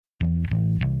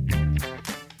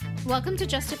Welcome to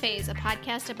Just a Phase, a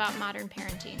podcast about modern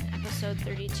parenting, episode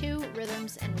 32,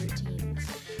 Rhythms and Routines.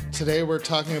 Today we're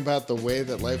talking about the way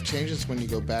that life changes when you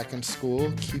go back in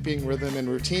school, keeping rhythm and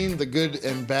routine, the good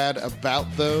and bad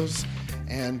about those,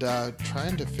 and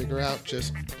trying to figure out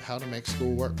just how to make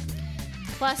school work.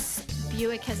 Plus,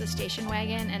 Buick has a station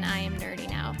wagon, and I am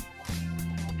nerding out.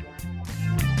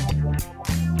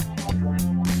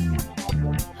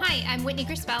 Hi, I'm Whitney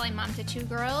Crispell. I'm mom to two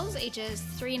girls, ages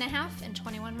 3.5 and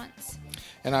 21 months.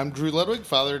 And I'm Drew Ludwig,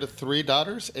 father to three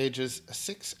daughters, ages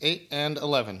 6, 8, and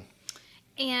 11.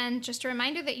 And just a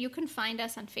reminder that you can find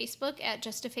us on Facebook at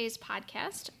Just a Phase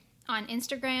Podcast, on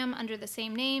Instagram under the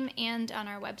same name, and on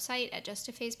our website at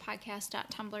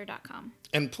justaphasepodcast.tumblr.com.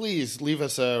 And please leave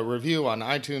us a review on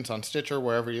iTunes, on Stitcher,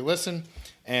 wherever you listen.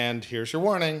 And here's your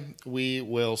warning. We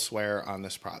will swear on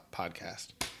this podcast.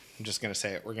 I'm just going to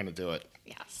say it. We're going to do it.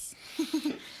 Yes.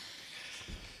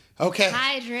 Okay.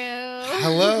 Hi, Drew.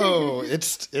 Hello.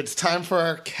 It's time for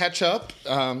our catch up.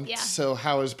 Yeah. So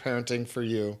how is parenting for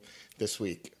you this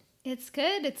week? It's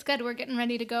good. It's good. We're getting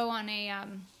ready to go on a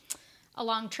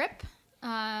long trip,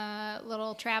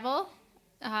 little travel.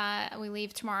 We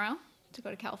leave tomorrow to go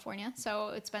to California. So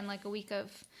it's been like a week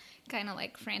of kind of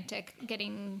like frantic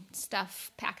getting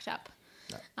stuff packed up.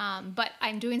 But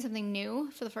I'm doing something new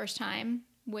for the first time,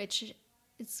 which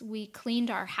is we cleaned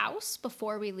our house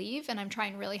before we leave, and I'm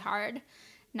trying really hard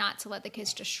not to let the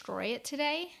kids destroy it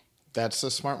today. That's a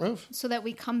smart move. So that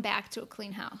we come back to a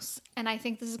clean house. And I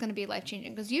think this is going to be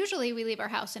life-changing, because usually we leave our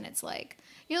house and it's like,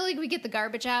 you know, like we get the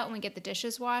garbage out and we get the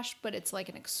dishes washed, but it's like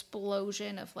an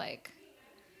explosion of like...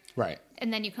 Right.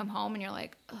 And then you come home and you're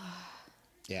like, ugh.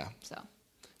 Yeah. So.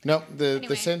 No, Anyway.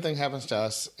 the same thing happens to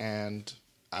us, and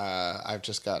I've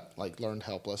just got like learned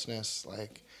helplessness.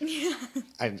 Like, Yeah.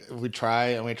 we try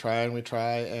and we try and we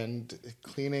try, and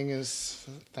cleaning is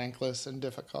thankless and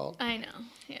difficult. I know.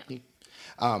 Yeah.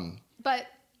 But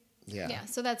Yeah.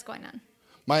 so that's going on.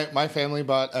 My family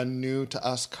bought a new to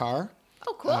us car.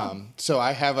 Oh, cool. So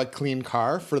I have a clean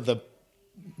car for the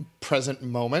present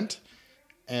moment,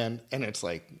 and it's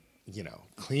like, you know,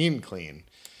 clean.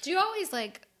 Do you always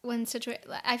like when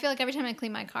I feel like every time I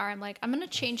clean my car, I'm like, I'm going to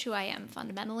change who I am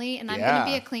fundamentally, and I'm going to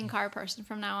be a clean car person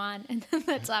from now on. And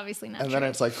that's obviously not true. And then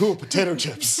it's like, cool, potato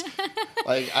chips.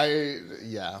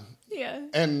 Yeah.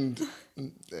 And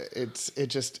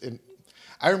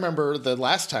I remember the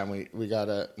last time we got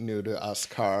a new to us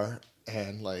car,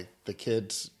 and like the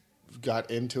kids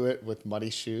got into it with muddy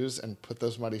shoes and put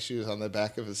those muddy shoes on the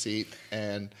back of the seat,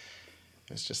 and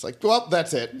it's just like, well,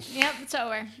 that's it. Yep, it's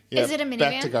over. Yep, Is it a minivan?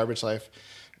 Back to garbage life.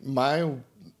 So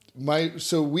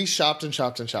we shopped.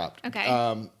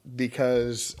 Okay.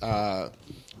 Because my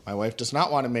wife does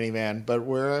not want a minivan, but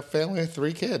we're a family of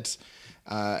three kids,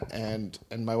 and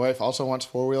my wife also wants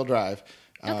 4-wheel drive.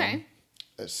 Okay.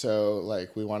 So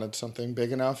like we wanted something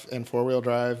big enough and 4-wheel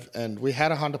drive, and we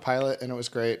had a Honda Pilot and it was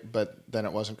great, but then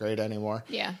it wasn't great anymore.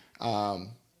 Yeah.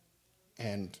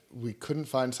 And we couldn't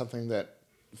find something that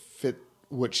fit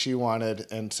what she wanted,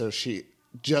 and so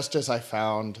just as I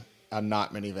found a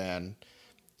not minivan,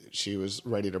 she was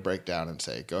ready to break down and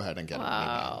say, "Go ahead and get a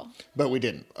minivan." But we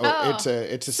didn't.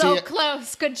 It's a so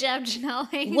close. Good job,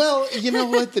 Janelle. Well, you know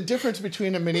what? The difference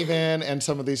between a minivan and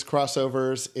some of these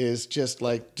crossovers is just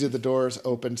like, do the doors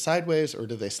open sideways or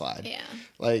do they slide? Yeah.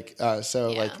 Like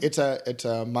like it's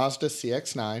a Mazda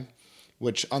CX-9,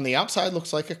 which on the outside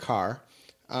looks like a car,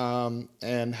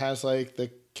 and has like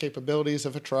the capabilities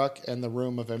of a truck and the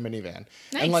room of a minivan.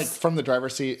 Nice. And like from the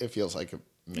driver's seat, it feels like a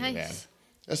minivan. Nice.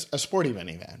 A sporty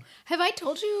minivan. Have I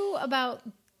told you about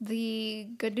the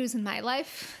good news in my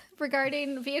life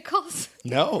regarding vehicles?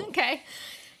 No. Okay.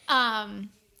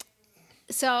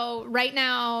 So right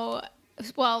now,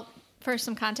 well, for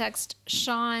some context,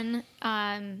 Sean,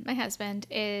 my husband,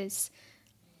 is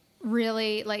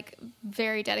really like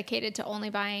very dedicated to only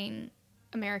buying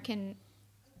American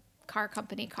car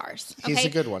company cars. Okay? He's a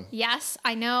good one. Yes,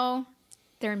 I know.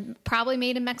 They're probably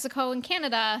made in Mexico and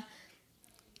Canada.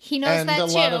 He knows and that too.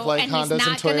 And a lot of like Hondas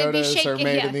and Toyotas are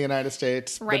made in the United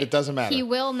States, right. But it doesn't matter. He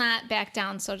will not back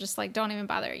down, so just like don't even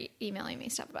bother emailing me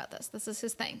stuff about this. This is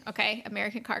his thing, okay?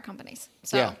 American car companies.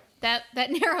 So that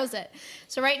narrows it.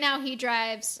 So right now he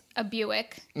drives a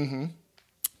Buick. Mm-hmm.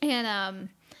 And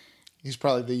he's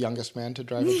probably the youngest man to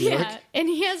drive a Buick. Yeah, and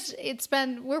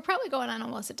we're probably going on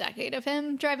almost a decade of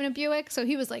him driving a Buick, so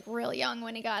he was like real young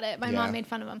when he got it. My mom made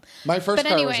fun of him. My first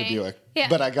car was a Buick,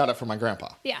 but I got it from my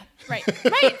grandpa. Yeah, right,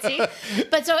 see?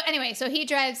 But so anyway, so he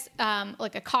drives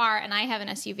like a car, and I have an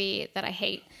SUV that I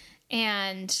hate,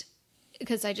 and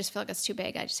because I just feel like it's too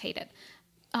big, I just hate it.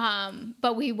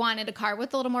 But we wanted a car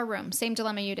with a little more room. Same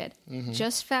dilemma you did. Mm-hmm.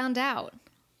 Just found out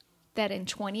that in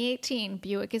 2018,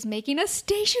 Buick is making a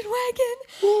station wagon.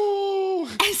 Ooh.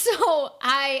 And so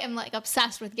I am like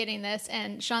obsessed with getting this.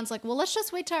 And Sean's like, well, let's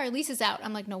just wait till our lease is out.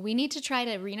 I'm like, no, we need to try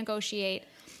to renegotiate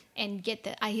and get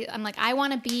the. I'm like, I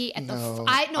want to be at No,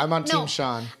 I'm on Team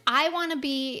Sean. I want to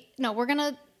be. No, we're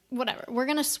gonna whatever. We're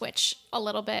gonna switch a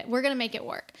little bit. We're gonna make it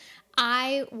work.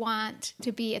 I want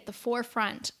to be at the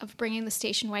forefront of bringing the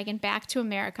station wagon back to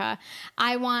America.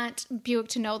 I want Buick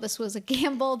to know this was a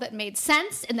gamble that made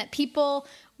sense and that people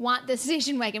want the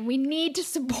station wagon. We need to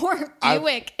support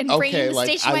Buick and bringing the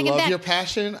station wagon back. I love your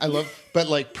passion. But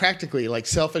like practically, like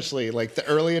selfishly, like the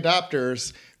early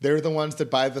adopters, they're the ones that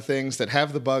buy the things that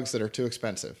have the bugs that are too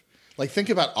expensive. Like think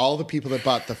about all the people that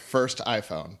bought the first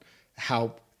iPhone,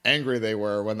 how angry they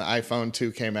were when the iPhone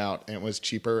 2 came out and it was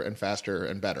cheaper and faster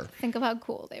and better. Think of how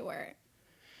cool they were.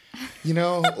 You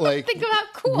know, like think of how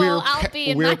cool I'll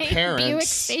be in my Buick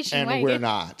station and wagon. We're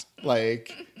not.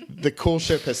 Like the cool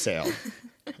ship has sailed.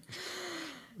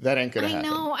 That ain't gonna happen. I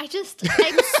know. I'm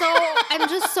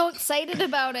just so excited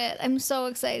about it. I'm so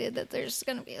excited that there's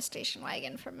gonna be a station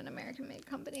wagon from an American-made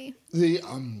company.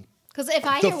 Because if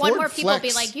I hear one more people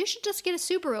be like, you should just get a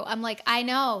Subaru, I'm like, I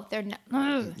know. They're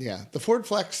not. Yeah. The Ford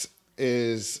Flex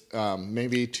is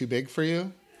maybe too big for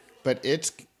you, but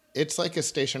it's like a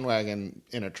station wagon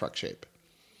in a truck shape.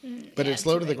 But it's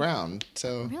low to the ground.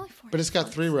 So, really? But it's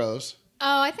got 3 rows.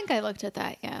 Oh, I think I looked at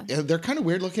that, yeah. They're kind of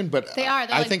weird looking, but they are.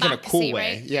 They're I like think in a cool boxy,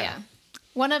 way. Right? Yeah.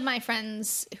 One of my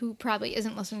friends who probably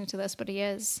isn't listening to this, but he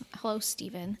is, hello,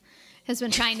 Steven, has been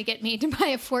trying to get me to buy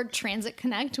a Ford Transit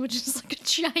Connect, which is like a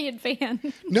giant van.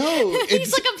 No.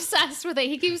 He's like obsessed with it.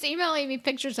 He keeps emailing me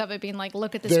pictures of it, being like,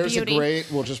 look at this beauty.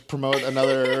 We'll just promote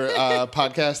another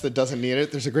podcast that doesn't need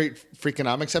it. There's a great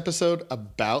Freakonomics episode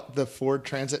about the Ford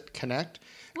Transit Connect.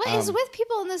 What is with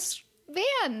people in this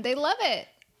van? They love it.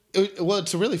 Well,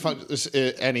 it's a really fun.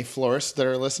 Any florists that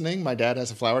are listening, my dad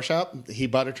has a flower shop. He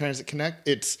bought a Transit Connect.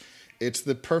 It's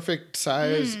the perfect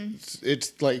size.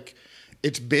 It's like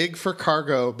it's big for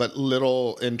cargo, but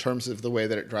little in terms of the way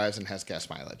that it drives and has gas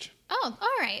mileage. Oh, all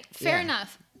right, fair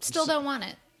enough. Still don't want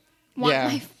it. Want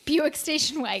my Buick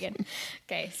station wagon.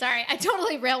 Okay, sorry, I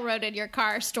totally railroaded your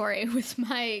car story with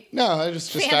my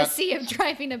fantasy of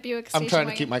driving a Buick station wagon. I'm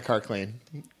trying to keep my car clean.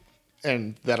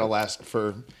 And that'll last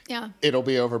for... Yeah. It'll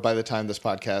be over by the time this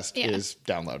podcast is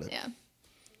downloaded. Yeah.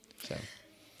 So,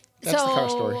 that's the car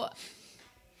story.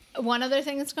 One other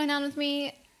thing that's going on with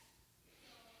me,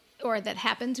 or that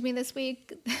happened to me this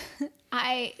week,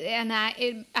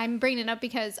 I'm bringing it up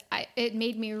because it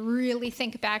made me really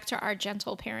think back to our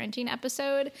gentle parenting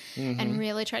episode and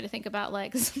really try to think about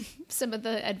like some of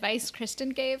the advice Kristen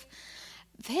gave.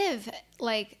 Viv,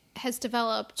 like, has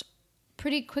developed...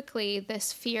 pretty quickly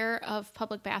this fear of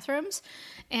public bathrooms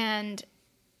and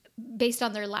based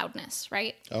on their loudness,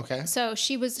 right? Okay. So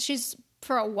she's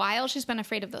for a while she's been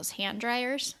afraid of those hand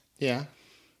dryers. Yeah.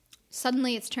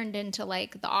 Suddenly it's turned into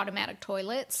like the automatic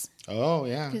toilets. Oh,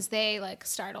 yeah. Because they like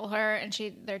startle her and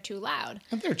they're too loud.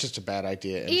 And they're just a bad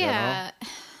idea in general.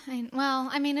 Well,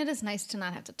 I mean, it is nice to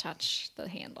not have to touch the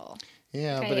handle.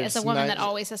 Yeah, okay, but as a woman that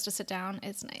always has to sit down,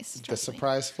 it's nice. The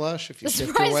surprise flush, if you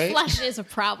shift your weight. The surprise flush is a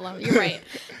problem. You're right.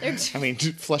 I mean,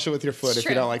 flush it with your foot if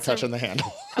you don't like touching the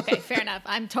handle. Okay, fair enough.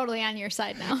 I'm totally on your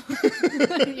side now.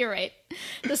 You're right.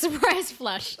 The surprise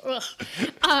flush. Ugh.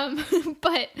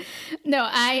 But no,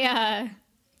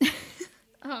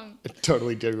 It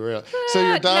totally did real. So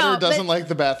your daughter doesn't like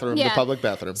the bathroom, the public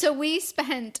bathroom. So we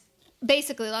spent...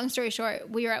 Basically, long story short,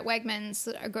 we were at Wegmans,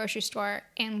 a grocery store,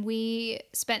 and we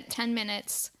spent 10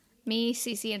 minutes, me,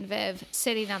 Cece, and Viv,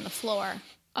 sitting on the floor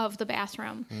of the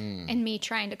bathroom, and me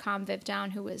trying to calm Viv down,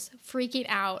 who was freaking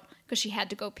out because she had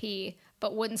to go pee,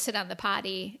 but wouldn't sit on the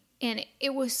potty. And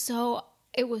it was so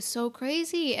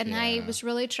crazy. And I was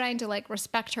really trying to like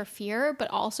respect her fear, but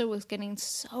also was getting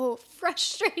so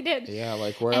frustrated. Yeah,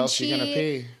 like where else are you going to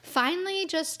pee? Finally,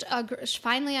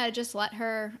 I just let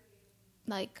her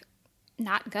like...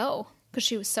 not go because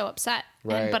she was so upset.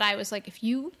 Right. But I was like, if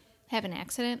you have an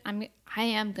accident, I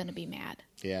am going to be mad.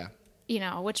 Yeah. You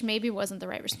know, which maybe wasn't the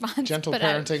right response. Gentle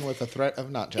parenting with a threat of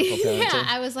not gentle parenting. Yeah,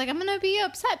 I was like, I'm going to be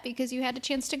upset because you had a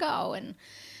chance to go.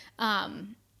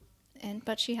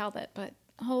 But she held it. But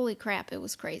holy crap, it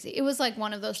was crazy. It was like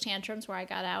one of those tantrums where I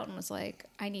got out and was like,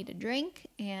 I need a drink.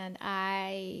 And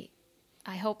I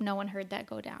hope no one heard that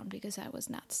go down because I was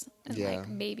nuts. And like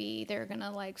maybe they're going to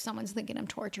like, someone's thinking I'm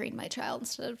torturing my child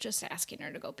instead of just asking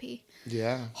her to go pee.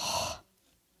 Yeah.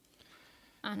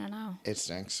 I don't know. It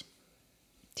stinks.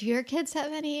 Do your kids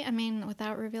have any? I mean,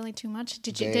 without revealing too much,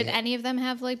 did any of them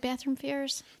have like bathroom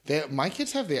fears? My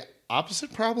kids have the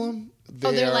opposite problem.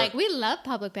 They're like, we love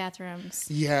public bathrooms.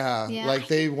 Yeah, like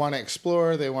they want to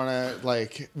explore. They want to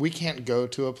like. We can't go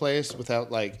to a place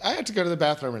without like. I have to go to the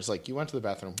bathroom. It's like you went to the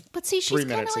bathroom. But see, she's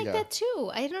kind of like that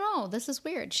too. I don't know. This is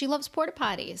weird. She loves porta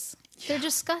potties. Yeah. They're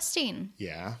disgusting.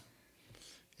 Yeah.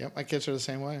 Yep, my kids are the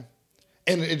same way.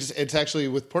 And it's actually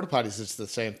with porta potties, it's the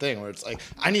same thing where it's like,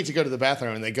 I need to go to the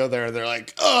bathroom, and they go there and they're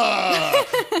like,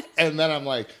 oh, and then I'm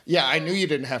like, yeah, I knew you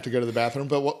didn't have to go to the bathroom,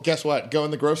 but guess what? Go in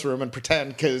the grocery room and pretend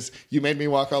because you made me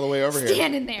walk all the way over here.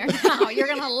 Stand in there now. You're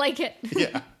gonna like it.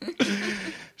 Yeah.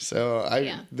 So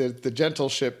the gentle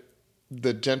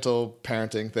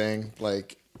parenting thing,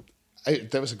 like,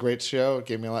 that was a great show. It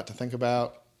gave me a lot to think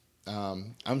about.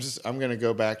 I'm going to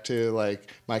go back to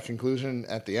like my conclusion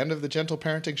at the end of the gentle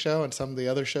parenting show and some of the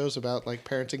other shows about like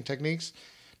parenting techniques.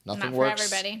 Nothing works.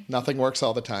 For everybody. Nothing works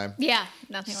all the time. Yeah,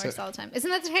 nothing works all the time. Isn't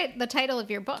that the title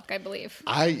of your book? I believe.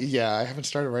 I haven't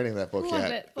started writing that book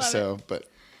yet. Love it. But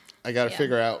I got to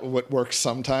figure out what works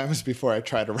sometimes before I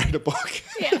try to write a book.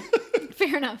 Yeah,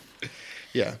 fair enough.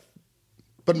 Yeah,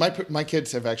 but my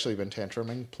kids have actually been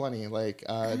tantruming plenty. Like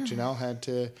Janelle had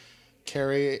to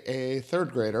carry a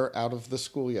third grader out of the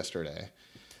school yesterday.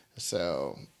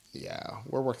 So, yeah,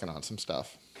 we're working on some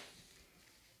stuff.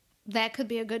 That could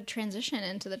be a good transition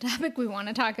into the topic we want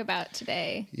to talk about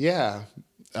today. Yeah.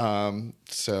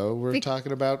 So we're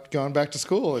talking about going back to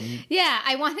school. Yeah,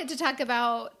 I wanted to talk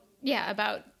about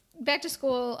back to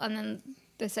school and then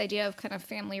this idea of kind of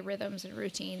family rhythms and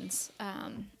routines.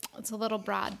 It's a little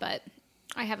broad, but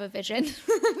I have a vision.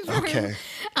 Okay.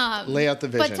 Lay out the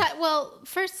vision.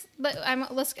 First,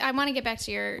 I want to get back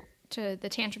to the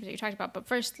tantrums that you talked about. But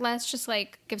first, let's just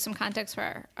like give some context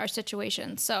for our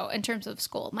situation. So in terms of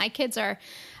school, my kids are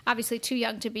obviously too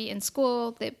young to be in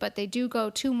school, but they do go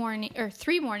 3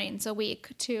 mornings a week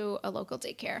to a local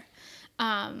daycare.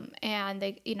 And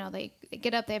they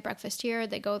get up, they have breakfast here,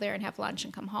 they go there and have lunch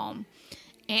and come home.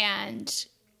 And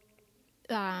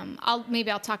I'll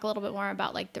talk a little bit more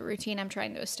about like the routine I'm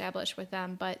trying to establish with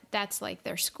them, but that's like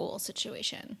their school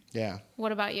situation. Yeah.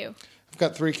 What about you? I've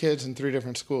got 3 kids in 3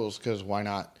 different schools because why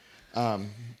not? The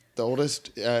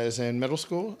oldest is in middle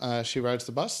school. She rides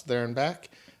the bus there and back.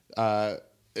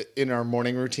 In our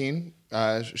morning routine,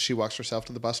 she walks herself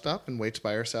to the bus stop and waits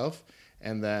by herself.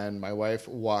 And then my wife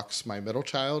walks my middle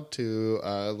child to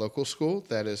a local school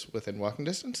that is within walking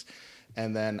distance.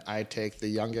 And then I take the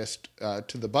youngest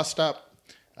to the bus stop.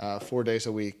 4 days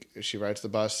a week, she rides the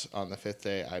bus. On the 5th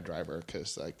day, I drive her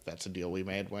because like that's a deal we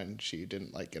made when she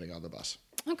didn't like getting on the bus.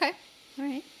 Okay, all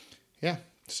right. Yeah,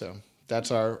 so that's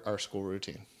our school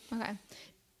routine. Okay,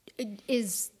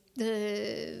 is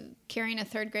the carrying a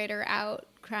third grader out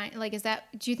crying like is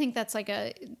that? Do you think that's like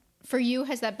for you?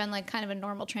 Has that been like kind of a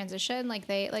normal transition? Like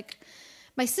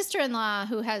my sister-in-law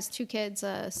who has 2 kids,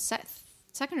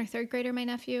 second or third grader, my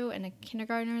nephew, and a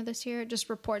kindergartner this year, just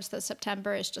reports that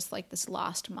September is just like this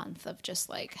lost month of just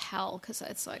like hell because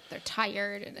it's like they're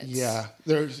tired and it's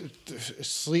there's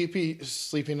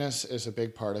sleepiness is a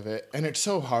big part of it, and it's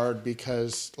so hard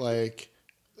because like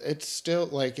it's still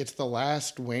like it's the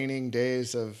last waning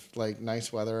days of like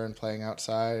nice weather and playing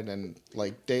outside and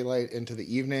like daylight into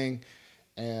the evening,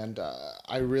 and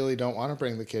I really don't want to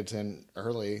bring the kids in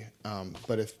early,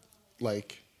 but if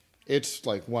like. It's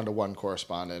like 1-to-1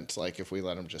 correspondence. Like if we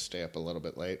let them just stay up a little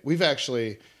bit late, we've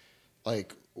actually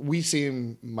we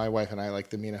seem, my wife and I, like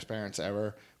the meanest parents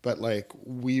ever, but like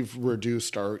we've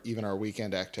reduced our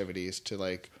weekend activities to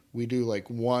like, we do like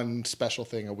one special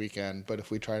thing a weekend. But if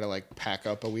we try to like pack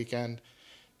up a weekend,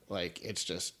 like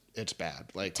it's bad.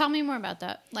 Like, tell me more about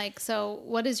that. Like, so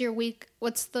what is your week?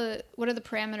 What are the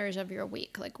parameters of your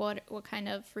week? Like what kind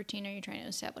of routine are you trying to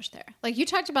establish there? Like you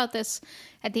talked about this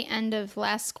at the end of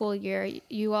last school year.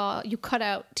 You cut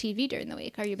out TV during the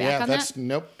week. Are you back on that?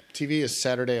 Nope. TV is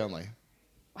Saturday only.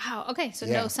 Wow. Okay. So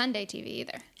no Sunday TV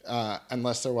either.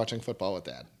 Unless they're watching football with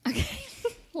Dad. Okay.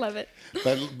 Love it.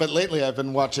 But lately I've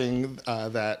been watching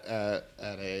that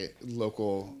at a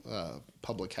local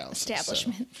public house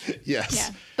establishment. So, yes. Yeah.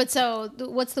 But so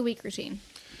what's the week routine?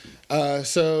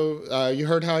 So you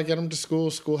heard how I get them to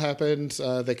school. School happens.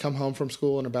 They come home from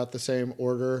school in about the same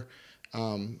order.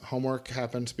 Homework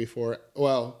happens before.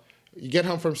 Well, you get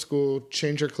home from school,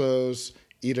 change your clothes,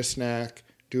 eat a snack,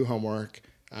 do homework,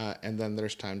 and then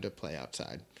there's time to play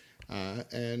outside.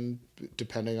 And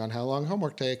depending on how long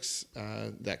homework takes,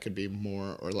 that could be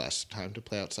more or less time to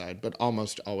play outside. But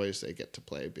almost always they get to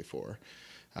play before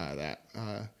that.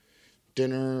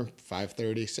 Dinner,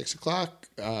 5:30, 6 o'clock.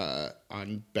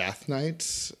 On bath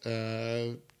nights,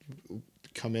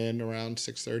 come in around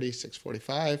 6:30,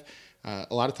 6:45.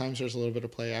 A lot of times there's a little bit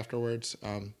of play afterwards.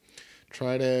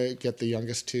 Try to get the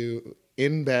youngest 2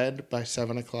 in bed by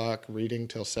 7:00, reading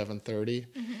till 7:30.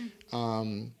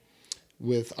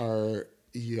 With our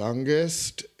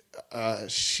youngest,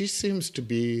 she seems to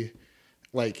be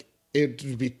like,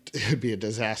 it'd be a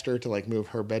disaster to like move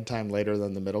her bedtime later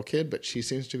than the middle kid, but she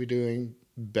seems to be doing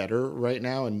better right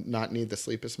now and not need the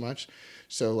sleep as much.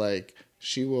 So like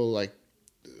she will like,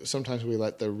 sometimes we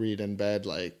let the read in bed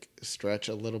like stretch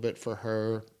a little bit for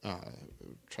her,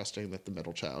 trusting that the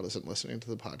middle child isn't listening to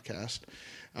the podcast.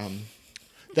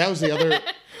 That was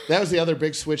the other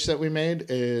big switch that we made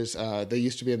is they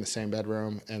used to be in the same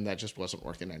bedroom and that just wasn't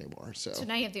working anymore. So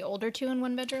now you have the older two in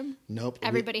one bedroom? Nope.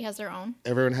 Everybody has their own?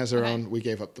 Everyone has their own. We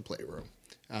gave up the playroom.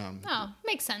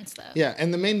 Makes sense though. Yeah,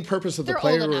 and the main purpose of the They're old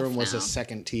playroom enough was now. a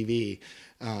second TV.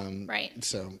 Right.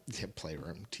 So yeah,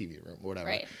 playroom, TV room, whatever.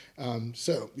 Right.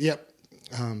 So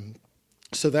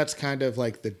that's kind of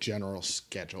like the general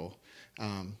schedule.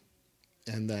 And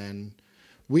then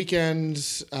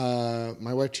weekends,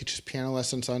 my wife teaches piano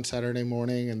lessons on Saturday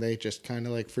morning, and they just kind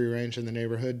of like free range in the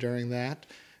neighborhood during that.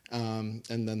 And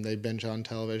then they binge on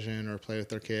television or play with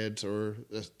their kids or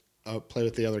play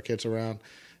with the other kids around.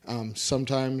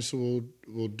 Sometimes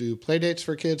we'll do play dates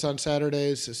for kids on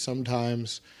Saturdays.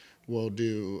 Sometimes we'll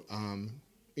do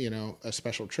a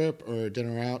special trip or a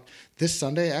dinner out. This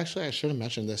Sunday, actually, I should have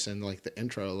mentioned this in like the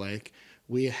intro. Like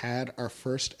we had our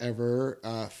first ever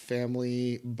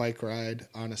family bike ride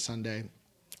on a Sunday.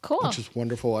 Cool. Which is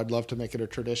wonderful. I'd love to make it a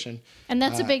tradition. And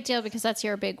that's a big deal because that's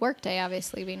your big work day,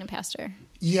 obviously, being a pastor.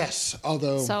 Yes,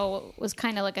 although So it was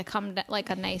kind of like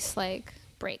a nice like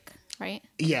break, right?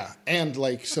 yeah, and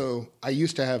like so I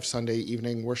used to have Sunday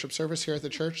evening worship service here at the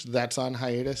church. That's on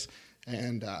hiatus.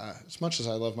 And as much as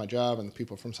I love my job and the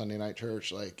people from Sunday Night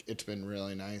Church, like it's been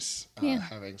really nice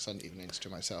having Sunday evenings to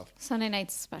myself. Sunday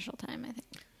night's a special time, I think.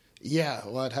 Yeah,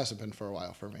 well, it hasn't been for a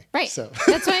while for me. Right. So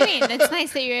That's what I mean. It's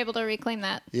nice that you're able to reclaim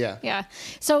that. Yeah. Yeah.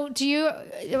 So do you,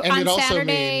 and on it also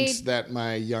Saturday... means that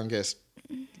my youngest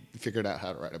figured out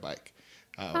how to ride a bike.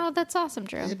 Oh, that's awesome,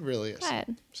 Drew. It really is.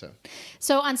 Good.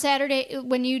 So on Saturday,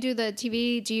 when you do the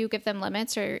TV, do you give them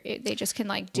limits or they just can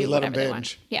like do We let them whatever they want?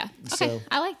 binge. Yeah. Okay. So-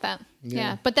 I like that.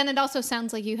 Yeah. But then it also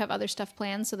sounds like you have other stuff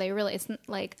planned. So they really, it's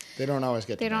like, they don't always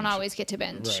get to they don't binge. always get to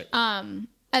binge. Right.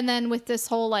 And then with this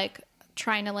whole like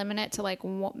trying to limit it to like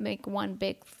make one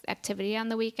big activity on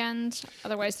the weekend,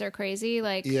 otherwise they're crazy.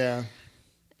 Like, Yeah.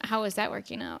 how is that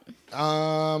working out?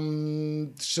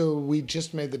 So we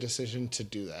just made the decision to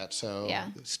do that. So Yeah.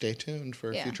 stay tuned for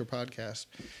a Yeah. future podcast.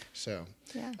 So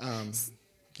Yeah.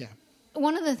 yeah.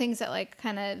 One of the things that like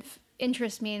kind of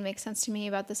interests me and makes sense to me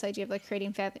about this idea of like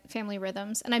creating family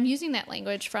rhythms, and I'm using that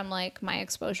language from like my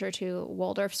exposure to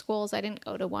Waldorf schools. I didn't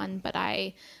go to one, but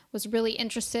I was really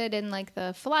interested in like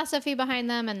the philosophy behind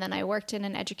them, and then I worked in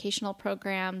an educational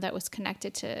program that was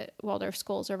connected to Waldorf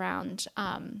schools around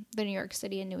the New York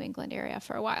City and New England area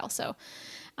for a while. So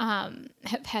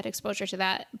have had exposure to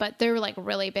that, but they're like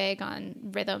really big on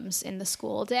rhythms in the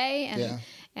school day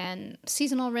and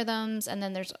seasonal rhythms. And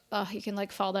then there's, you can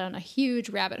like fall down a huge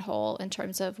rabbit hole in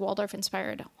terms of Waldorf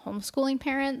inspired homeschooling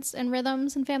parents and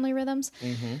rhythms and family rhythms.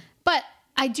 Mm-hmm. But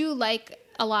I do like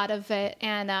a lot of it.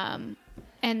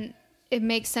 And it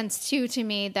makes sense too, to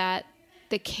me that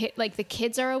the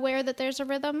kids are aware that there's a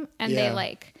rhythm and they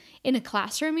like in a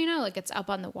classroom, like it's up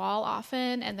on the wall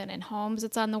often. And then in homes,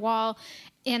 it's on the wall.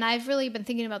 And I've really been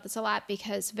thinking about this a lot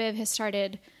because Viv has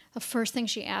started, the first thing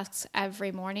she asks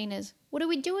every morning is, what are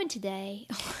we doing today?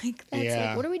 Like,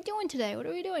 what are we doing today? What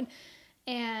are we doing?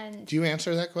 And Do you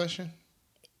answer that question?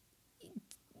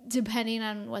 depending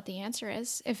on what the answer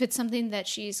is, if it's something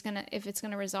that if it's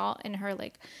going to result in her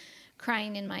like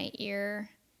crying in my ear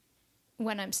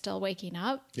when I'm still waking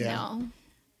up, no,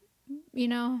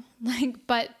 like,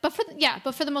 but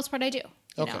for the most part I do.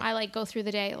 Okay. I like go through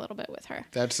the day a little bit with her.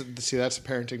 That's a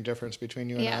parenting difference between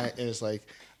you and I is like,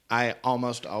 I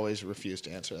almost always refuse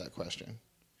to answer that question.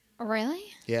 Really?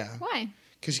 Yeah. Why?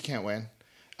 Because you can't win.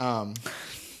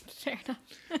 Fair enough.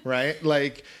 Right?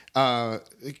 Like,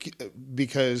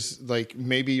 because like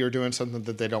maybe you're doing something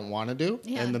that they don't want to do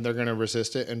and then they're going to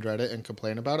resist it and dread it and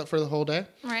complain about it for the whole day.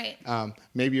 Right.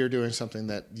 Maybe you're doing something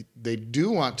that they do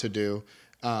want to do.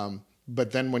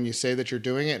 But then when you say that you're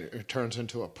doing it, it turns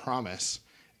into a promise.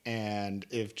 And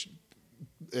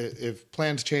if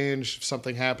plans change, if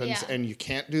something happens and you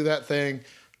can't do that thing,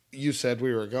 you said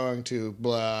we were going to,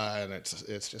 blah, and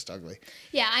it's just ugly.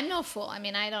 Yeah, I'm no fool. I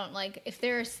mean, I don't like, if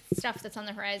there's stuff that's on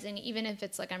the horizon, even if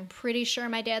it's like I'm pretty sure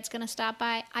my dad's going to stop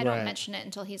by, I don't mention it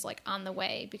until he's like on the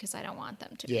way because I don't want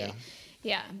them to be.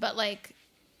 Yeah, but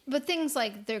things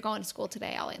like they're going to school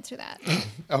today, I'll answer that.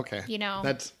 Okay.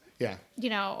 Yeah. You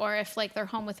know, or if like they're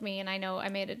home with me and I know I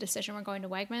made a decision we're going to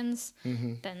Wegmans,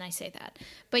 then I say that.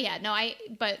 But yeah,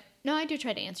 I do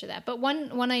try to answer that. But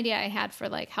one idea I had for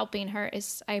like helping her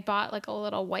is I bought like a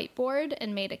little whiteboard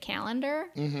and made a calendar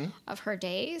of her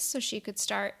days so she could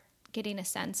start getting a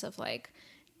sense of like,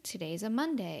 today's a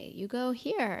Monday, you go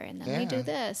here and then we do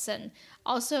this. And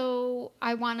also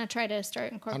I want to try to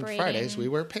start incorporating. On Fridays we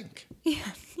wear pink. Yeah.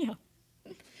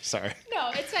 Sorry.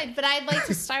 No, it's fine. But I'd like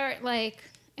to start like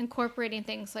incorporating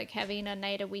things like having a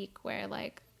night a week where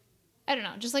like, I don't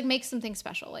know, just like make something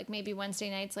special. Like maybe Wednesday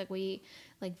nights, like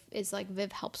is like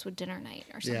Viv helps with dinner night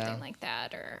or something like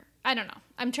that. Or I don't know.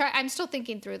 I'm still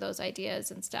thinking through those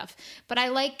ideas and stuff. But I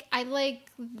like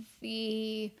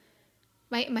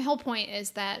my whole point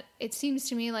is that it seems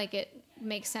to me like it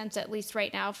makes sense, at least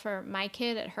right now for my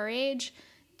kid at her age,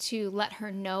 to let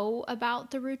her know about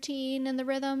the routine and the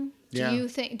rhythm. Do you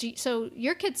think, so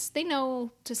your kids, they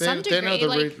know to some degree. They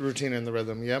know the routine and the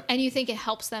rhythm, yep. And you think it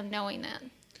helps them knowing that?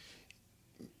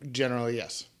 Generally,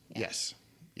 yes. Yeah. Yes.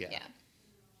 Yeah.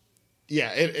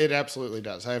 Yeah, it absolutely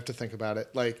does. I have to think about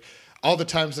it. Like, all the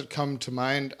times that come to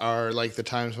mind are like the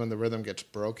times when the rhythm gets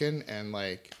broken, and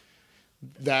like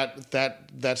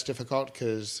that's difficult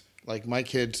because like my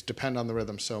kids depend on the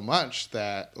rhythm so much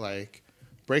that like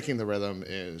breaking the rhythm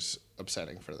is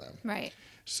upsetting for them. Right.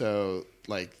 So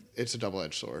like it's a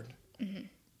double-edged sword,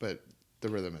 but the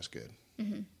rhythm is good.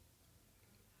 Mm-hmm.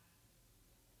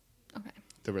 Okay.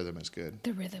 The rhythm is good.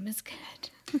 The rhythm is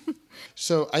good.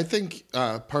 So I think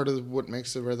part of what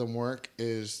makes the rhythm work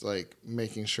is like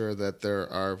making sure that there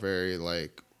are very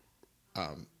like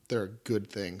there are good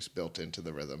things built into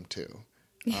the rhythm too.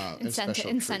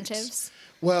 Incentives.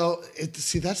 Well,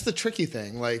 see, that's the tricky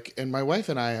thing. Like, and my wife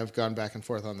and I have gone back and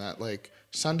forth on that. Like,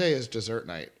 Sunday is dessert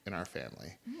night in our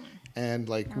family, and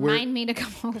like remind me to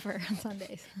come over on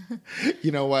Sundays.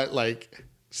 You know what? Like,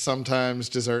 sometimes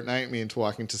dessert night means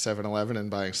walking to 7-Eleven and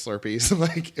buying Slurpees.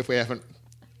 Like, if we haven't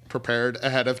prepared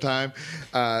ahead of time,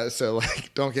 so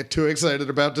like, don't get too excited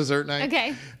about dessert night.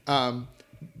 Okay.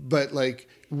 But like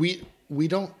we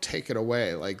don't take it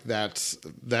away. Like that's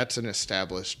an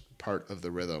established part of the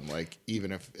rhythm. Like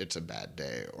even if it's a bad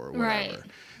day or whatever.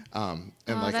 Right.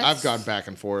 I've gone back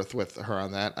and forth with her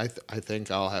on that. I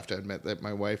think I'll have to admit that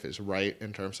my wife is right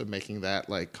in terms of making that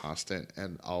like constant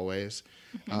and always.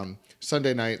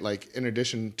 Sunday night, like in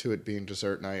addition to it being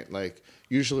dessert night, like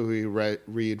usually we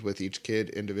read with each kid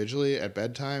individually at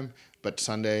bedtime, but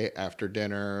Sunday after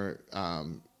dinner,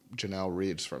 Janelle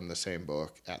reads from the same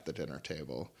book at the dinner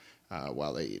table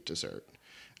while they eat dessert.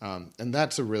 And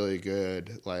that's a really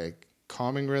good like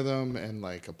calming rhythm and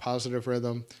like a positive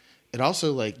rhythm. It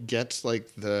also like gets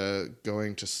like the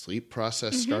going to sleep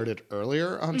process started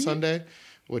earlier on Sunday,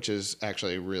 which is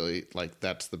actually really like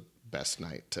that's the best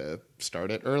night to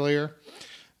start it earlier.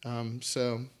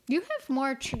 So you have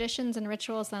more traditions and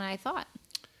rituals than I thought.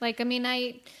 Like, I mean,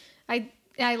 I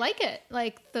like it.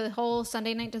 Like the whole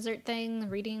Sunday night dessert thing,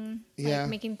 reading, like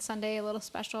making Sunday a little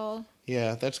special.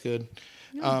 Yeah, that's good.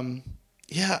 I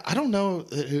don't know.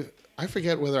 I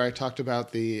forget whether I talked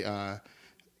about the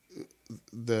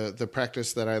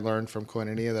practice that I learned from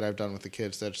Koinonia that I've done with the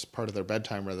kids. That's part of their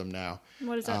bedtime rhythm now.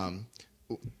 What is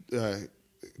that?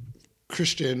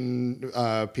 Christian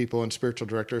people and spiritual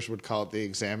directors would call it the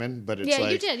examen, but it's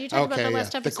you did. You talked about the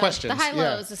last episode. The questions, the high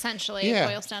lows, essentially. It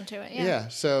boils down to it. Yeah.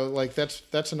 So like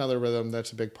that's another rhythm.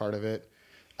 That's a big part of it.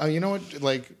 You know what?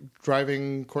 Like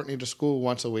driving Courtney to school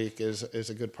once a week is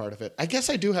a good part of it. I guess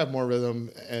I do have more rhythm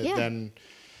than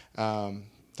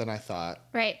I thought.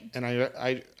 Right. And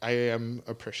I am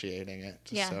appreciating it.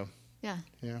 Yeah. So, yeah.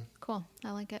 Cool.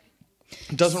 I like it.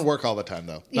 It doesn't work all the time,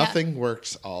 though. Yeah. Nothing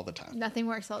works all the time. Nothing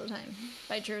works all the time.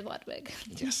 By Drew Ludwig.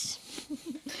 Yes.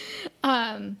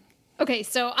 Okay,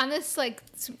 so on this, like,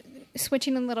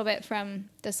 switching a little bit from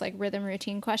this, like, rhythm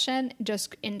routine question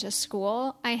just into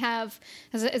school, I have,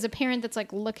 as a parent that's,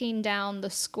 like, looking down the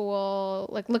school,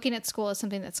 like, looking at school as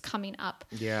something that's coming up.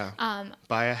 Yeah.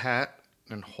 Buy a hat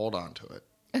and hold on to it.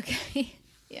 Okay.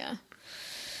 Yeah.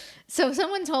 So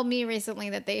someone told me recently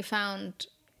that they found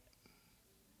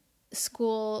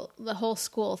the whole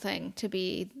school thing to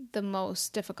be the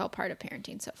most difficult part of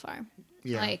parenting so far.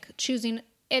 Yeah. Like choosing,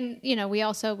 and we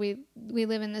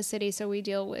live in the city, so we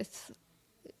deal with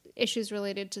issues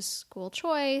related to school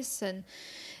choice, and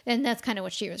that's kind of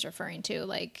what she was referring to,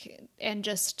 like, and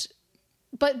just,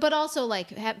 but also like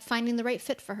finding the right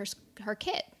fit for her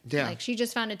kid. Yeah. Like she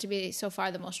just found it to be so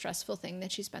far the most stressful thing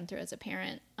that she's been through as a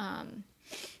parent.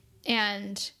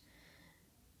 And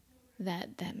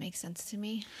that makes sense to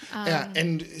me. Yeah,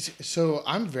 and so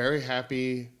I'm very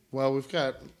happy Well, we've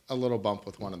got a little bump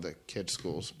with one of the kids'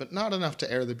 schools, but not enough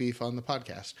to air the beef on the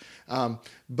podcast.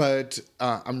 But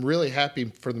I'm really happy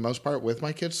for the most part with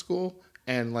my kids' school.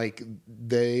 And like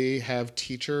they have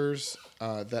teachers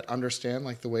that understand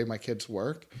like the way my kids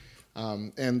work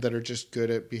and that are just good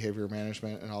at behavior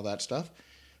management and all that stuff.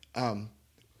 And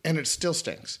it still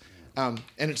stinks. And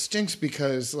it stinks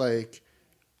because like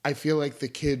I feel like the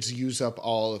kids use up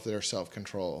all of their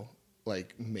self-control,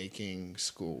 like making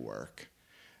schoolwork.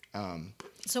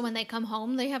 So when they come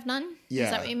home, they have none? Yeah,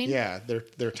 Is that what you mean? Yeah,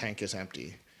 their tank is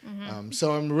empty.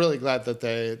 So I'm really glad that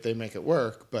they make it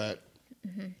work, but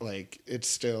like it's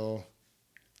still,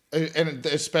 and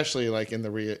especially like in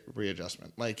the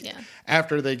readjustment. Like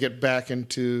after they get back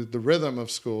into the rhythm of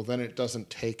school, then it doesn't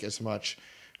take as much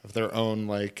of their own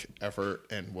like effort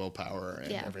and willpower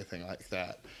and everything like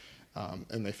that.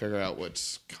 And they figure out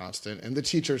what's constant, and the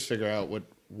teachers figure out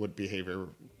what behavior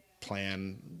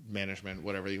plan management,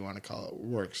 whatever you want to call it,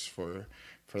 works for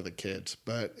the kids.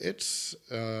 But it's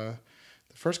the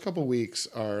first couple weeks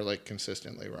are like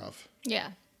consistently rough. Yeah.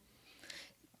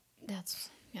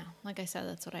 Like I said,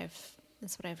 that's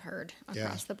what I've heard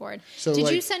across the board. So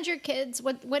did you send your kids,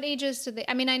 what ages did they,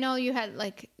 I mean, I know you had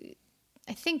like,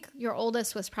 I think your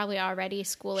oldest was probably already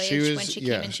school age when she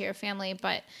came into your family,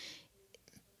 but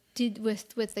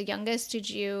with the youngest, did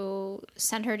you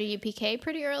send her to UPK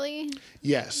pretty early?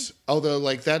 Yes. Although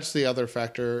like that's the other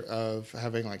factor of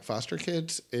having like foster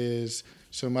kids is,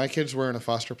 so my kids were in a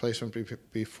foster placement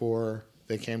before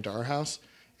they came to our house.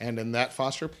 And in that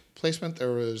foster placement,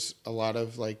 there was a lot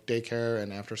of like daycare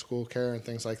and after school care and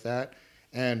things like that.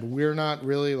 And we're not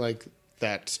really like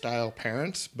that style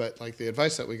parents, but like the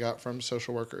advice that we got from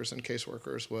social workers and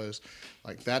caseworkers was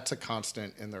like, that's a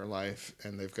constant in their life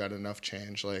and they've got enough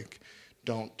change. Like,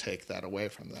 don't take that away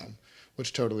from them,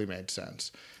 which totally made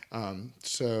sense. You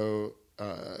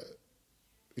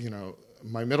know,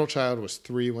 my middle child was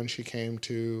 3 when she came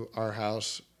to our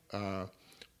house,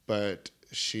 but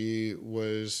she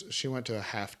went to a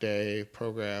half-day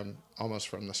program almost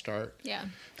from the start. Yeah.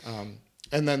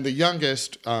 And then the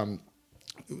youngest,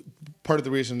 part of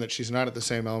the reason that she's not at the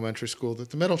same elementary school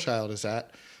that the middle child is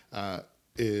at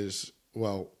is,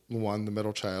 well, one, the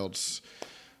middle child's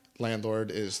landlord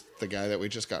is the guy that we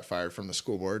just got fired from the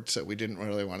school board, so we didn't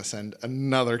really want to send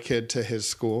another kid to his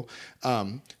school.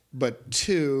 But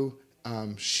 2,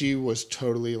 she was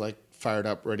totally like fired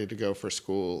up, ready to go for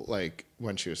school, like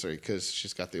when she was 3, because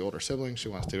she's got the older siblings. She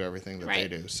wants to do everything that they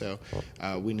do. So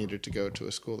we needed to go to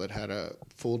a school that had a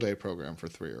full day program for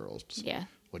 3-year-olds. Yeah.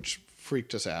 Which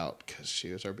freaked us out because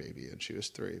she was our baby and she was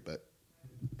 3, but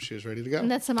she was ready to go.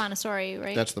 And that's the Montessori,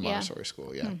 right? That's the Montessori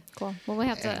school, yeah. Cool. Well, we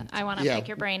have to, I want to pick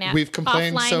your brain out. We've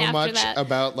complained so much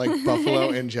about like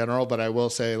Buffalo in general, but I will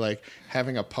say like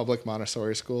having a public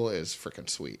Montessori school is freaking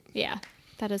sweet. Yeah,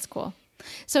 that is cool.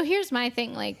 So here's my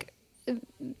thing, like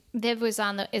Viv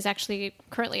is actually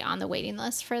currently on the waiting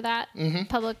list for that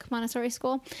public Montessori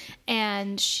school.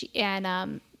 And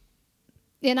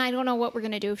and I don't know what we're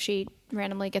going to do if she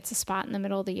randomly gets a spot in the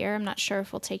middle of the year. I'm not sure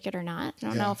if we'll take it or not. I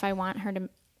don't know if I want her to,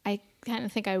 I kind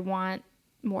of think I want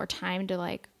more time to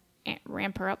like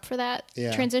ramp her up for that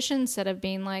transition instead of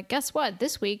being like, guess what?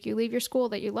 This week you leave your school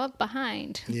that you love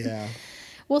behind. Yeah.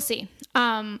 We'll see.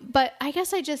 But I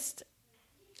guess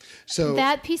so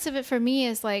that piece of it for me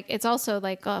is like, it's also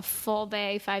like a full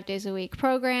day, 5 days a week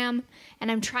program.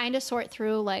 And I'm trying to sort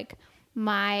through like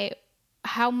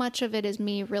how much of it is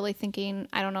me really thinking,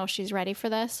 I don't know if she's ready for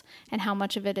this, and how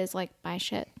much of it is like, buy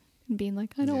shit and being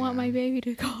like, I don't want my baby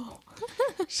to go.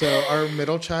 So our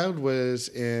middle child was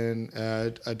in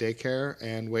a daycare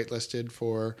and waitlisted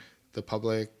for the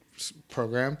public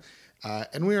program.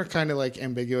 And we were kind of like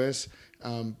ambiguous.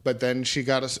 But then she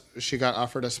got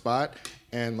offered a spot,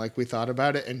 and like we thought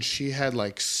about it, and she had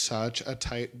like such a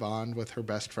tight bond with her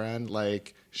best friend.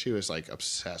 Like she was like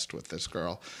obsessed with this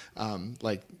girl.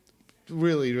 Like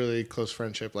really, really close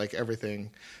friendship, like everything.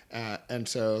 And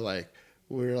so like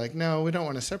we were like, no, we don't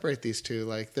want to separate these two.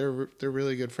 Like they're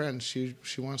really good friends. She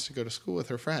wants to go to school with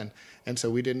her friend. And so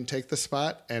we didn't take the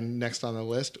spot. And next on the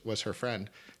list was her friend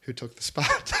who took the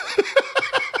spot.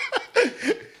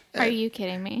 Are you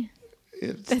kidding me?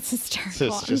 That's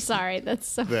hysterical. I'm sorry. That's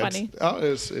so funny. Oh,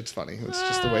 it's funny. It's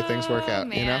just the way things work out.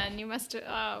 Man, you know? You must have.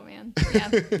 Oh man. Yeah.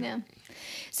 Yeah.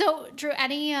 So Drew,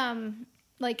 any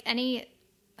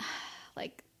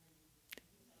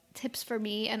tips for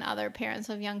me and other parents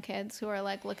of young kids who are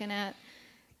like looking at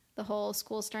the whole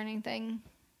school starting thing?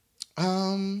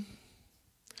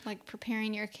 Like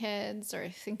preparing your kids or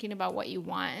thinking about what you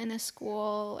want in a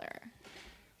school or.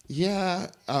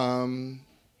 Yeah.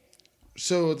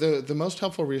 So the most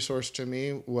helpful resource to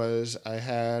me was I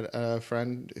had a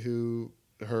friend who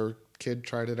her kid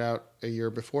tried it out a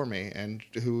year before me and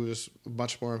who was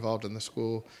much more involved in the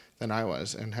school than I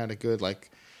was and had a good, like,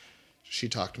 she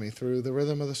talked me through the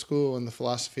rhythm of the school and the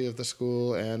philosophy of the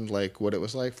school and like what it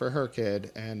was like for her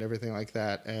kid and everything like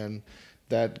that. And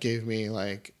that gave me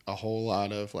like a whole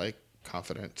lot of like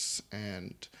confidence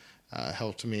and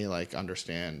helped me like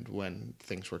understand when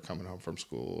things were coming home from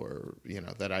school or, you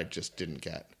know, that I just didn't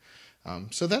get.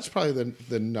 So that's probably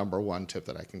the number one tip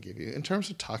that I can give you. In terms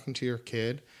of talking to your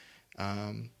kid,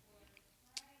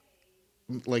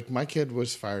 like my kid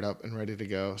was fired up and ready to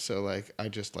go. So like, I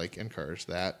just like encourage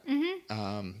that.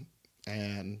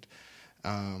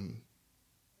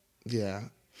 Yeah,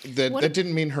 that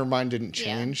didn't mean her mind didn't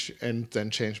change and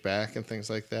then change back and things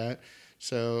like that.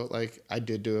 So like, I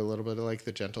did do a little bit of like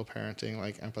the gentle parenting,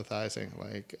 like empathizing,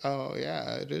 like, oh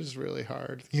yeah, it is really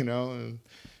hard, you know, and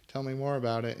tell me more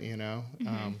about it, you know?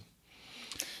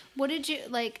 What did you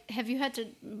like? Have you had to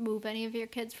move any of your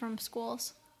kids from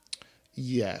schools?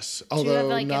 Yes. Do you have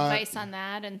like advice on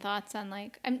that and thoughts on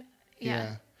like,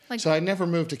 yeah. Like, so I never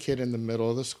moved a kid in the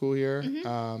middle of the school year.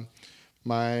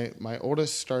 My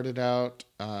oldest started out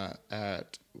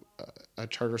at a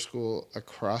charter school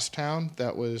across town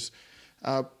that was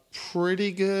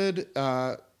pretty good.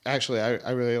 Actually,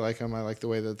 I really like them. I like the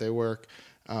way that they work.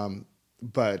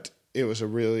 But it was a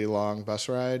really long bus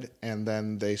ride, and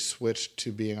then they switched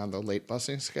to being on the late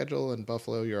busing schedule. In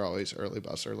Buffalo, you're always early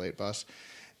bus or late bus.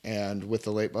 And with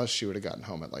the late bus, she would have gotten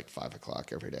home at like 5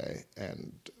 o'clock every day.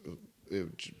 And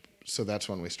so that's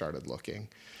when we started looking.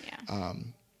 Yeah.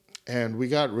 And we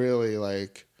got really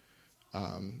like,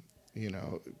 you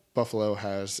know, Buffalo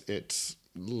has its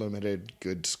limited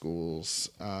good schools.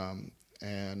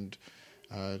 And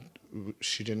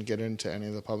she didn't get into any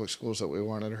of the public schools that we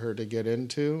wanted her to get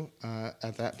into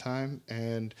at that time,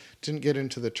 and didn't get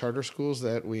into the charter schools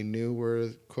that we knew were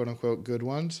quote unquote good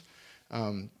ones.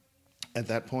 At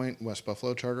that point, West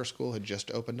Buffalo Charter School had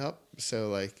just opened up, so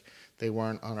like they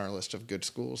weren't on our list of good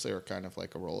schools. They were kind of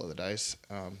like a roll of the dice.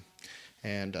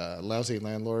 And lousy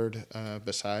landlord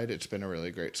beside, it's been a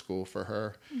really great school for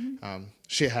her.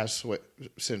 She has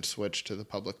since switched to the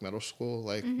public middle school.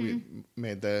 Like we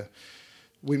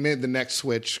made the next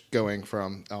switch going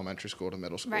from elementary school to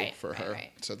middle school for her.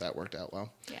 Right. So that worked out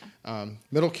well. Yeah.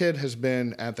 Middle kid has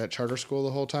been at that charter school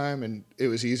the whole time, and it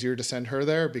was easier to send her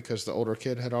there because the older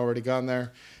kid had already gone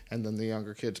there, and then the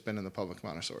younger kid's been in the public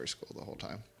Montessori school the whole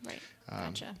time. Right.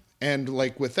 Gotcha. And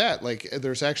like with that, like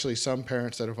there's actually some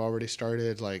parents that have already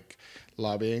started like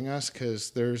lobbying us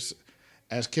because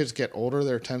as kids get older,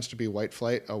 there tends to be white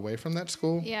flight away from that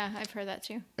school. Yeah, I've heard that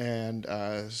too. And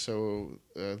so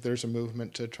there's a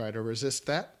movement to try to resist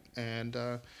that. And,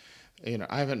 you know,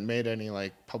 I haven't made any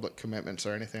like public commitments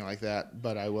or anything like that,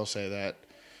 but I will say that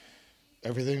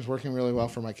everything's working really well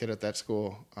for my kid at that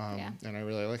school. And I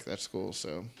really like that school.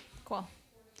 So cool.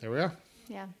 There we are.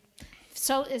 Yeah.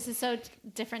 So is it so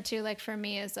different too? Like for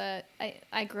me,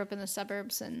 I grew up in the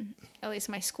suburbs, and at least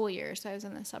my school years, I was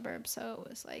in the suburbs. So it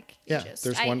was like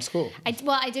there's one school.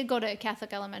 I did go to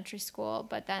Catholic elementary school,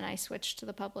 but then I switched to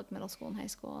the public middle school and high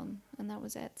school, and that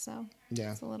was it. So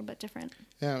it's a little bit different.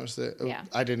 Yeah, it was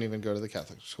I didn't even go to the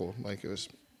Catholic school. Like it was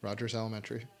Rogers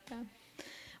Elementary. Yeah.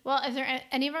 Well, if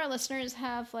any of our listeners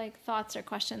have like thoughts or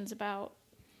questions about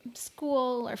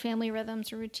school or family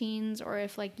rhythms or routines, or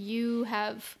if like you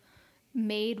have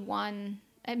made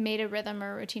a rhythm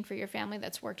or a routine for your family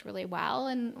that's worked really well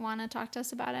and want to talk to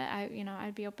us about it,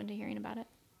 I'd be open to hearing about it.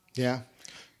 Yeah.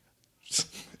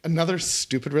 Another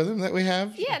stupid rhythm that we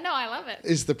have. Yeah, no, I love it.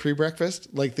 Is the pre-breakfast.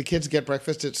 Like the kids get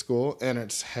breakfast at school and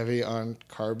it's heavy on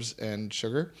carbs and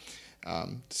sugar.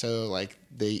 So like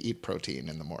they eat protein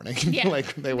in the morning. Yeah,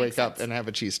 like they wake up and have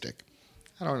a cheese stick.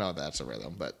 I don't know if that's a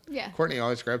rhythm, but Courtney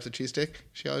always grabs a cheese stick.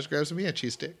 She always grabs me a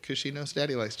cheese stick because she knows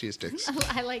Daddy likes cheese sticks.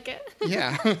 I like it.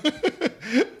 Yeah.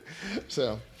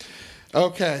 So,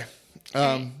 okay.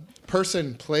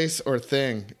 Person, place, or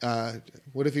thing.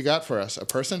 What have you got for us? A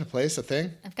person, a place, a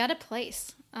thing? I've got a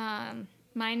place.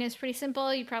 Mine is pretty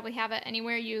simple. You probably have it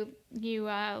anywhere you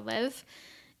live,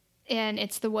 and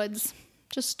it's the woods.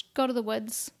 Just go to the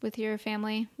woods with your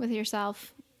family, with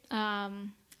yourself.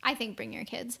 I think bring your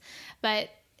kids, but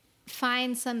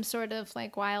find some sort of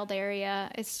like wild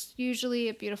area. It's usually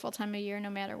a beautiful time of year,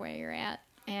 no matter where you're at.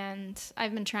 And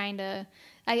I've been trying to,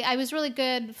 I was really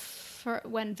good for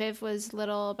when Viv was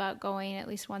little about going at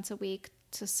least once a week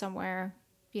to somewhere,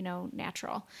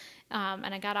 natural. And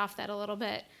I got off that a little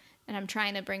bit, and I'm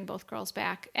trying to bring both girls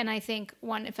back. And I think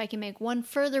if I can make one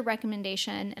further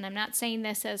recommendation, and I'm not saying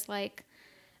this as like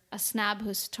a snob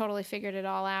who's totally figured it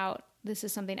all out, this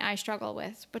is something I struggle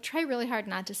with, but try really hard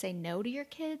not to say no to your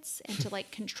kids and to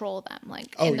like control them,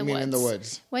 like in the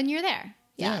woods when you're there.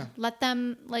 Yeah. Let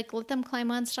them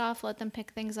climb on stuff, let them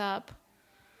pick things up.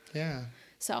 Yeah.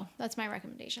 So that's my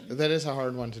recommendation. That is a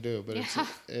hard one to do, but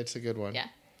it's a good one. Yeah.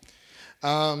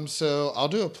 So I'll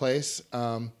do a place,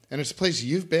 and it's a place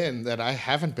you've been that I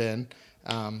haven't been.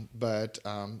 But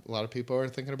a lot of people are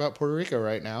thinking about Puerto Rico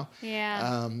right now.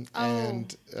 Yeah.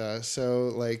 And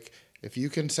so like, if you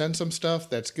can send some stuff,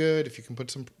 that's good. If you can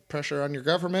put some pressure on your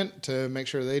government to make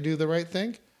sure they do the right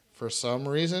thing, for some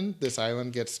reason, this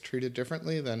island gets treated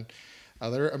differently than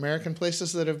other American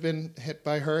places that have been hit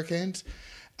by hurricanes.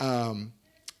 I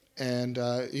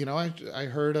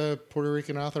heard a Puerto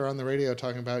Rican author on the radio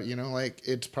talking about, like,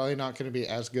 it's probably not going to be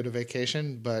as good a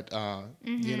vacation, but,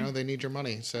 they need your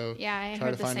money. So try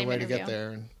to find a way to get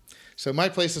there. And so my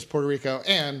place is Puerto Rico,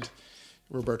 and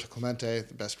Roberto Clemente,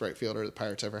 the best right fielder the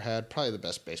Pirates ever had, probably the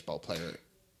best baseball player.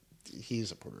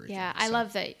 He's a Puerto Rican. Yeah, I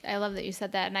love that you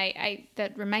said that. And I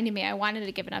that reminded me, I wanted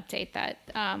to give an update that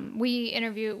we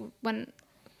interviewed a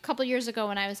couple years ago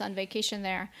when I was on vacation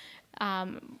there.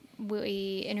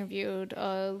 We interviewed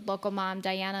a local mom,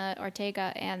 Diana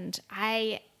Ortega, and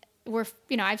I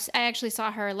actually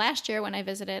saw her last year when I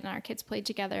visited, and our kids played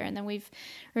together, and then we've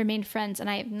remained friends, and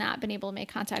I have not been able to make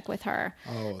contact with her.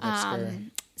 Oh, that's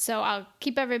scary. So I'll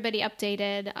keep everybody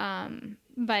updated.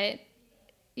 But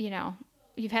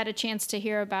you've had a chance to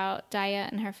hear about Daya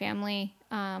and her family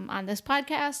on this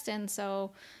podcast, and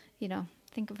so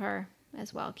think of her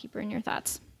as well. Keep her in your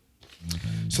thoughts.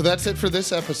 So that's it for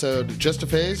this episode. Just a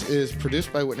Phase is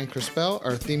produced by Whitney Crispell.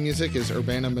 Our theme music is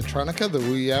Urbana Metronica, the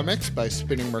Woo-Ya Mix by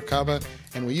Spinning Merkaba,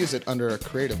 and we use it under a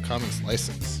Creative Commons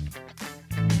license.